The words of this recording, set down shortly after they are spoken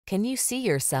Can you see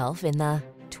yourself in the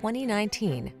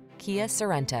 2019 Kia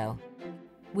Sorento?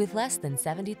 With less than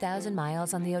 70,000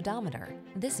 miles on the odometer,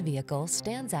 this vehicle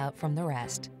stands out from the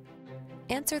rest.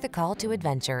 Answer the call to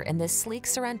adventure in this sleek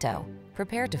Sorento.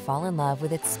 Prepare to fall in love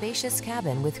with its spacious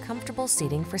cabin with comfortable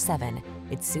seating for 7,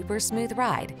 its super smooth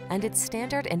ride, and its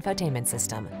standard infotainment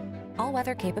system.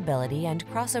 All-weather capability and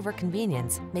crossover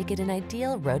convenience make it an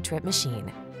ideal road trip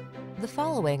machine. The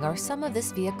following are some of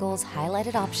this vehicle's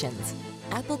highlighted options: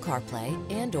 Apple CarPlay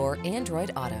and/or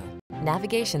Android Auto,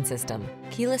 navigation system,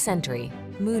 keyless entry,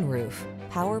 moonroof,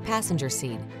 power passenger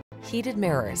seat, heated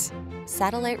mirrors,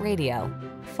 satellite radio,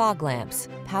 fog lamps,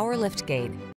 power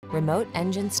liftgate, remote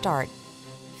engine start.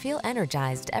 Feel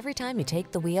energized every time you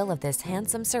take the wheel of this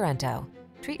handsome Sorento.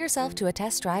 Treat yourself to a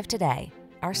test drive today.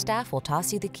 Our staff will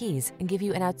toss you the keys and give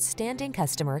you an outstanding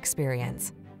customer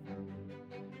experience.